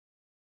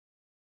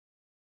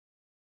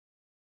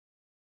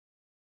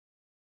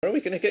Are we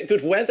going to get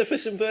good weather for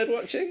some bird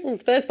watching?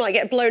 The birds might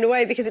get blown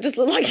away because it does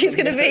look like it's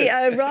going to be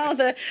a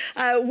rather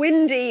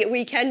windy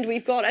weekend.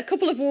 We've got a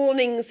couple of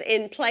warnings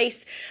in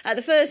place.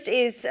 The first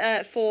is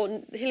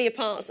for hillier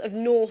parts of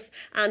North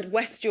and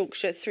West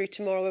Yorkshire through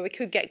tomorrow, where we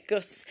could get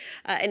gusts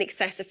in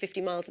excess of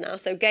 50 miles an hour,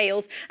 so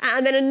gales.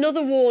 And then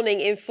another warning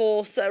in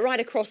force right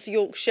across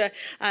Yorkshire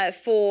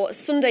for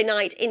Sunday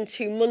night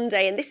into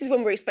Monday. And this is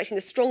when we're expecting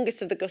the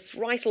strongest of the gusts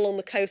right along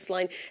the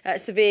coastline.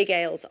 Severe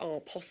gales are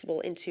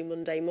possible into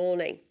Monday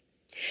morning.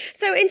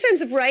 So in terms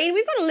of rain,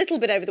 we've got a little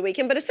bit over the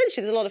weekend, but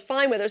essentially there's a lot of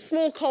fine weather. A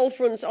small cold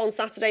front on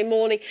Saturday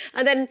morning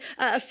and then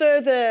a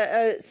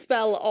further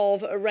spell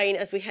of rain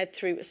as we head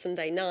through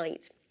Sunday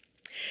night.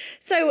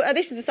 So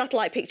this is the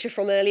satellite picture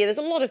from earlier. There's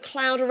a lot of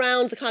cloud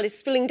around. The cloud is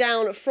spilling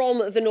down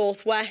from the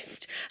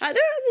northwest. There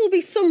will be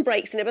some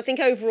breaks in it, but I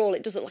think overall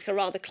it does look like a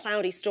rather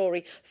cloudy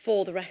story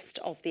for the rest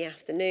of the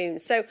afternoon.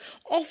 So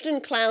often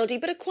cloudy,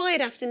 but a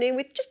quiet afternoon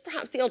with just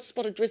perhaps the odd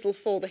spot of drizzle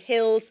for the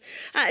hills.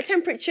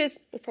 Temperatures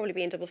will probably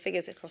be in double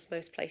figures across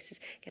most places,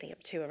 getting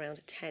up to around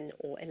 10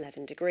 or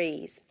 11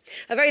 degrees.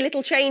 A very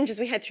little change as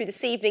we head through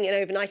this evening and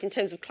overnight in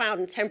terms of cloud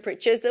and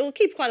temperatures. They will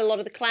keep quite a lot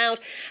of the cloud,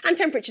 and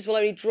temperatures will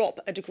only drop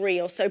a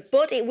degree or so,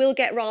 but it will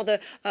get rather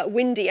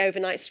windy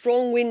overnight.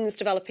 Strong winds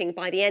developing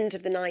by the end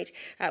of the night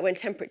when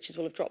temperatures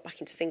will have dropped back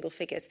into single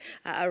figures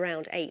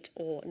around 8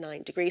 or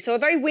 9 degrees. So a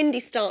very windy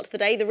start to the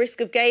day. The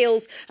risk of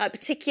gales,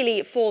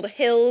 particularly for the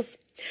hills.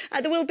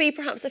 There will be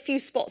perhaps a few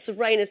spots of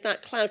rain as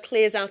that cloud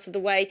clears out of the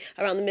way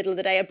around the middle of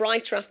the day. A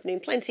brighter afternoon,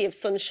 plenty of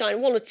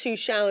sunshine, 1 or 2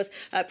 showers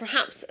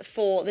perhaps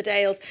for the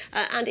Dales,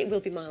 and it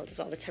will be mild as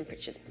well, with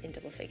temperatures in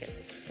double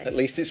figures. At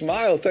least it's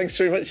mild. Thanks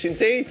very much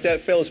indeed.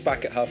 Phil's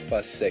back at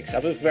 6:30.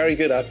 Have a very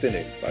good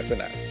afternoon. Bye for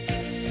now.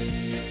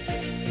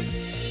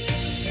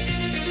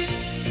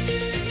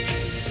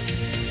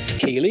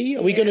 Keeley,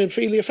 are we going to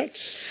feel the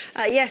effects?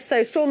 Yes,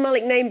 so Storm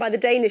Malik named by the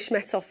Danish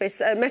Met Office.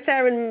 Met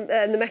Air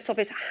and the Met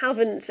Office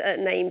haven't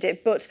named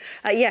it, but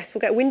yes, we'll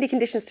get windy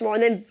conditions tomorrow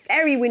and then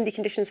very windy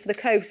conditions for the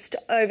coast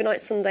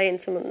overnight Sunday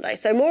into Monday.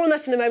 So more on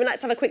that in a moment.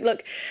 Let's have a quick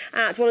look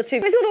at 1 or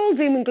 2. It's not all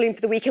doom and gloom for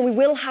the weekend. We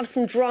will have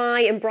some dry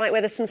and bright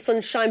weather, some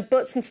sunshine,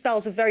 but some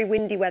spells of very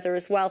windy weather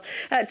as well.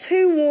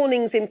 2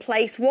 warnings in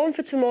place. One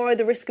for tomorrow,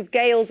 the risk of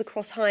gales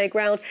across higher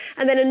ground,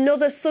 and then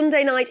another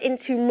Sunday night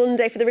into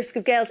Monday for the risk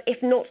of gales,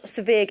 if not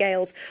severe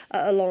gales,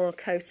 along our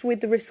coast,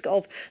 with the risk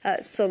of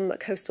some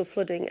coastal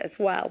flooding as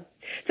well.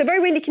 So very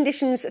windy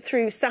conditions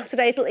through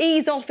Saturday. It'll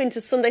ease off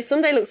into Sunday.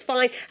 Sunday looks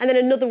fine, and then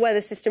another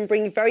weather system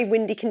bringing very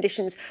windy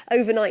conditions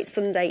overnight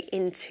Sunday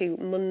into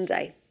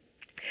Monday.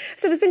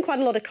 So there's been quite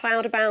a lot of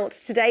cloud about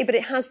today, but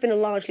it has been a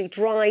largely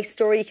dry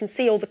story. You can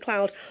see all the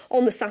cloud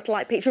on the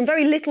satellite picture, and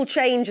very little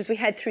change as we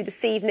head through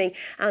this evening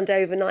and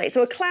overnight.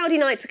 So a cloudy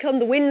night to come,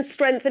 the wind's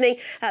strengthening,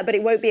 but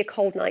it won't be a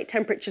cold night.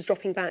 Temperatures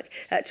dropping back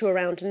to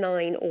around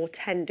 9 or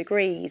 10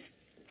 degrees.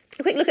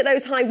 A quick look at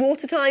those high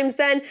water times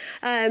then,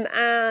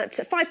 at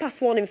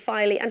 1:05 in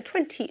Filey and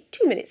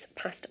 22 minutes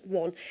past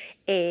 1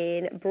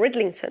 in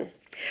Bridlington.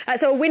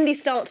 So a windy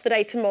start to the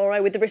day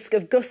tomorrow with the risk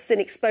of gusts and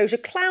exposure.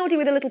 Cloudy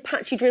with a little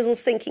patchy drizzle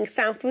sinking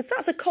southwards.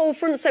 That's a cold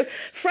front, so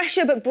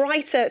fresher but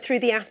brighter through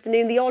the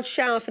afternoon. The odd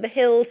shower for the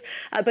hills,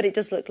 but it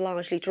does look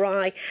largely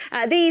dry.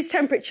 These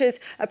temperatures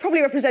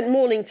probably represent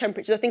morning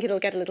temperatures. I think it'll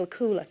get a little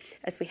cooler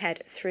as we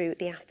head through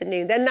the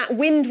afternoon. Then that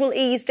wind will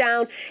ease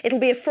down. It'll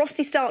be a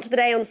frosty start to the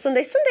day on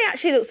Sunday. Sunday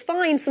actually looks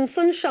fine, some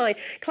sunshine.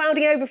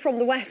 Clouding over from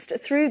the west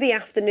through the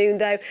afternoon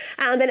though.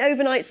 And then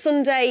overnight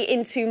Sunday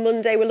into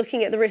Monday, we're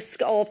looking at the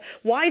risk of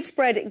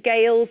widespread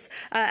gales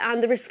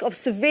and the risk of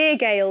severe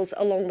gales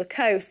along the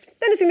coast.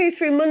 Then as we move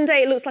through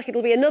Monday, it looks like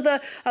it'll be another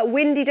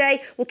windy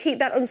day. We'll keep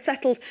that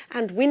unsettled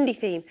and windy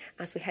theme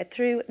as we head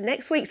through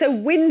next week. So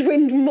wind,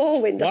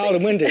 more wind. Wild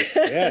and windy,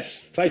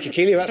 yes. Thank you,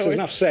 Keeley. That's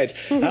enough said.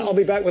 I'll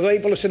be back with a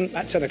late bulletin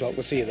at 10 o'clock.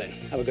 We'll see you then.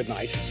 Have a good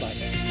night.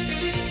 Bye.